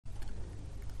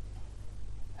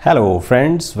Hello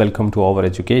friends, welcome to our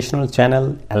educational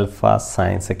channel Alpha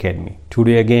Science Academy.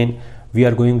 Today again we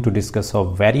are going to discuss a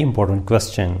very important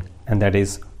question, and that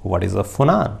is, what is a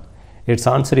phonon? Its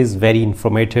answer is very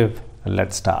informative.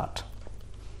 Let's start.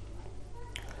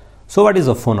 So what is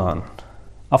a phonon?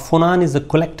 A phonon is a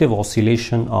collective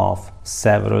oscillation of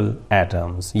several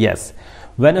atoms. Yes,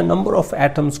 when a number of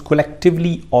atoms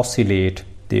collectively oscillate,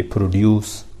 they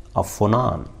produce a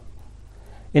phonon.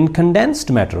 In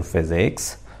condensed matter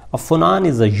physics, a phonon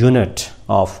is a unit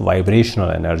of vibrational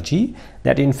energy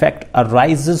that in fact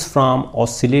arises from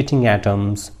oscillating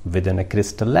atoms within a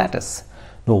crystal lattice.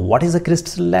 Now, what is a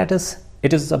crystal lattice?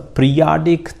 It is a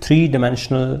periodic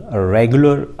three-dimensional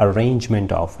regular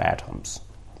arrangement of atoms.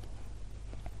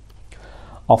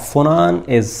 A phonon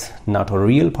is not a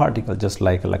real particle just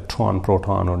like electron,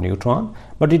 proton or neutron,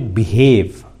 but it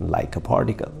behaves like a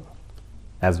particle,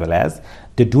 as well as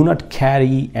they do not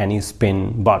carry any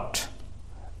spin, but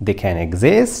they can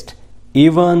exist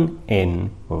even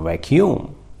in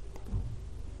vacuum.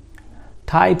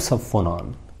 Types of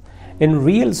phonon. In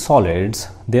real solids,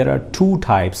 there are two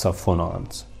types of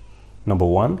phonons. Number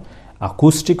one,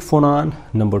 acoustic phonon.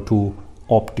 Number two,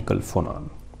 optical phonon.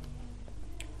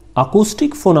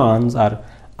 Acoustic phonons are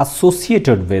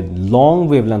associated with long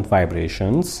wavelength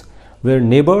vibrations where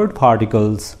neighbored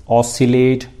particles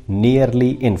oscillate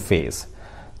nearly in phase.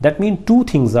 That means two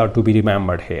things are to be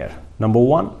remembered here. Number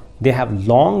one, they have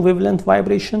long wavelength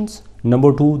vibrations.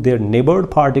 Number two, their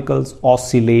neighbored particles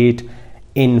oscillate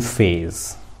in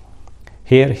phase.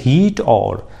 Here, heat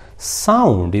or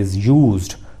sound is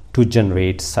used to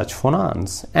generate such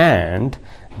phonons, and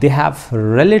they have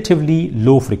relatively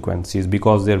low frequencies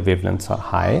because their wavelengths are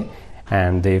high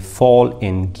and they fall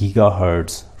in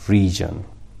gigahertz region.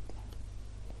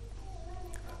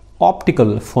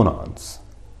 Optical phonons.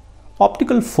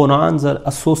 Optical phonons are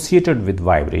associated with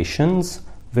vibrations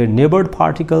where neighbored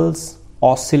particles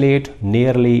oscillate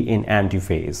nearly in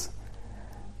antiphase.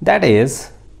 That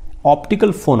is, optical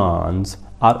phonons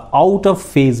are out of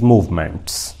phase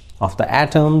movements of the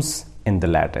atoms in the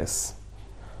lattice.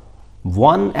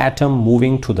 One atom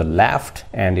moving to the left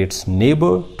and its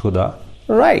neighbor to the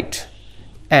right.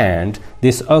 And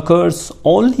this occurs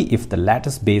only if the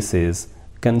lattice basis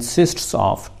consists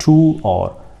of two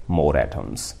or more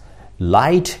atoms.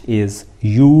 Light is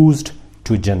used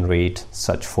to generate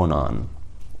such phonon.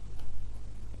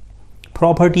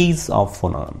 Properties of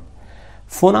phonon.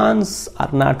 Phonons are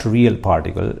not real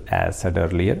particles, as said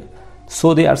earlier,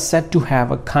 so they are said to have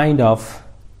a kind of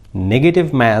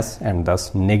negative mass and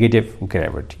thus negative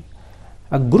gravity.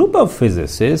 A group of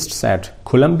physicists at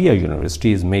Columbia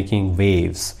University is making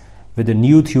waves with a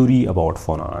new theory about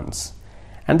phonons,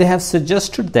 and they have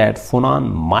suggested that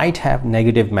phonon might have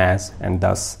negative mass and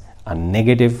thus a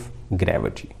negative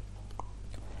gravity.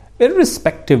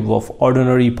 Irrespective of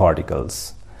ordinary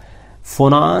particles,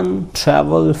 phonon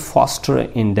travel faster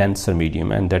in denser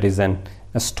medium, and that is an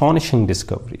astonishing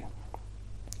discovery.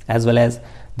 As well as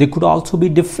they could also be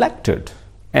deflected,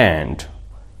 and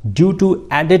due to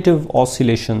additive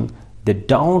oscillation, they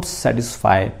don't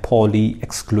satisfy Pauli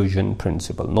exclusion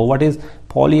principle. Now, what is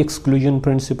Pauli exclusion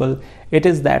principle? It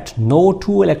is that no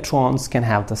two electrons can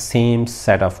have the same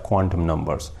set of quantum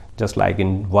numbers. Just like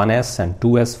in 1s and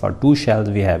 2s for two shells,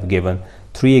 we have given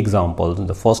three examples.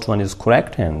 The first one is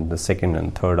correct and the second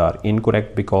and third are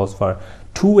incorrect, because for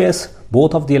 2s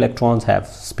both of the electrons have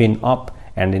spin up,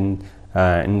 and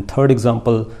in third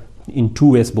example in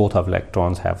 2s both of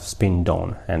electrons have spin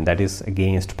down, and that is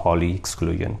against Pauli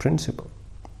exclusion principle.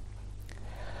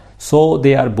 So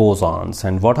they are bosons.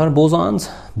 And what are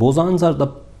bosons? Bosons are the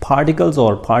particles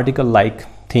or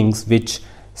particle-like things which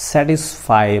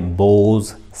satisfy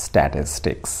Bose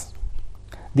statistics.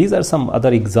 These are some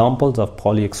other examples of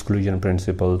Pauli exclusion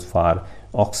principles for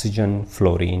oxygen,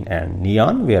 fluorine and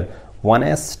neon, where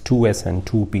 1s, 2s and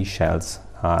 2p shells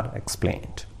are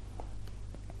explained.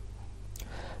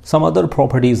 Some other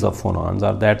properties of phonons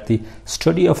are that the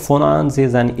study of phonons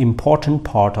is an important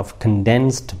part of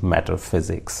condensed matter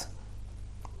physics.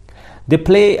 They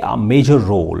play a major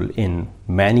role in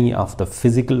many of the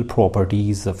physical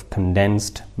properties of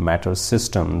condensed matter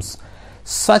systems,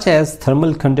 such as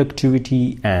thermal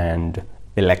conductivity and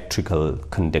electrical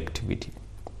conductivity,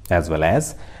 as well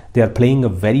as they are playing a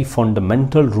very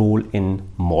fundamental role in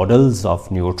models of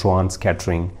neutron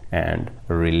scattering and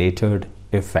related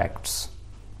effects.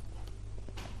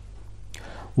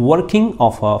 Working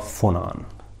of a phonon.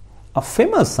 A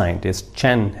famous scientist,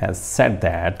 Chen, has said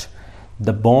that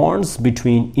the bonds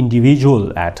between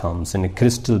individual atoms in a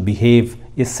crystal behave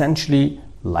essentially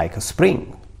like a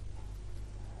spring.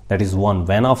 That is, when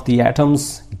one of the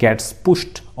atoms gets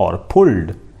pushed or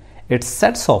pulled, it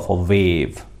sets off a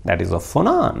wave, that is a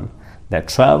phonon, that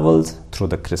travels through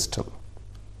the crystal.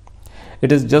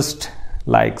 It is just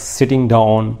like sitting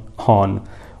down on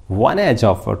one edge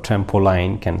of a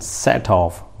trampoline can set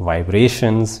off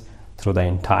vibrations through the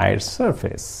entire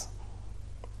surface.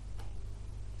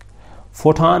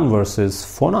 Photon versus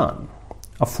phonon.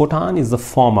 A photon is a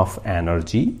form of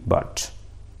energy, but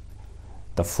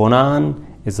the phonon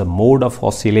is a mode of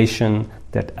oscillation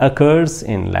that occurs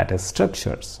in lattice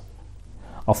structures.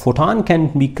 A photon can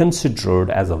be considered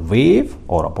as a wave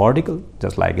or a particle,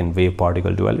 just like in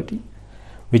wave-particle duality,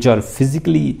 which are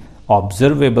physically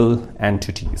observable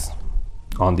entities.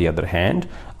 On the other hand,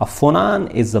 a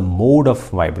phonon is a mode of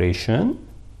vibration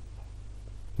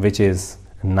which is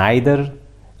neither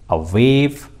a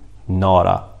wave nor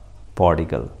a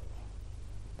particle.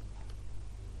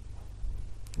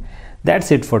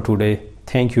 That's it for today.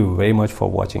 Thank you very much for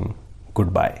watching.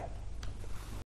 Goodbye.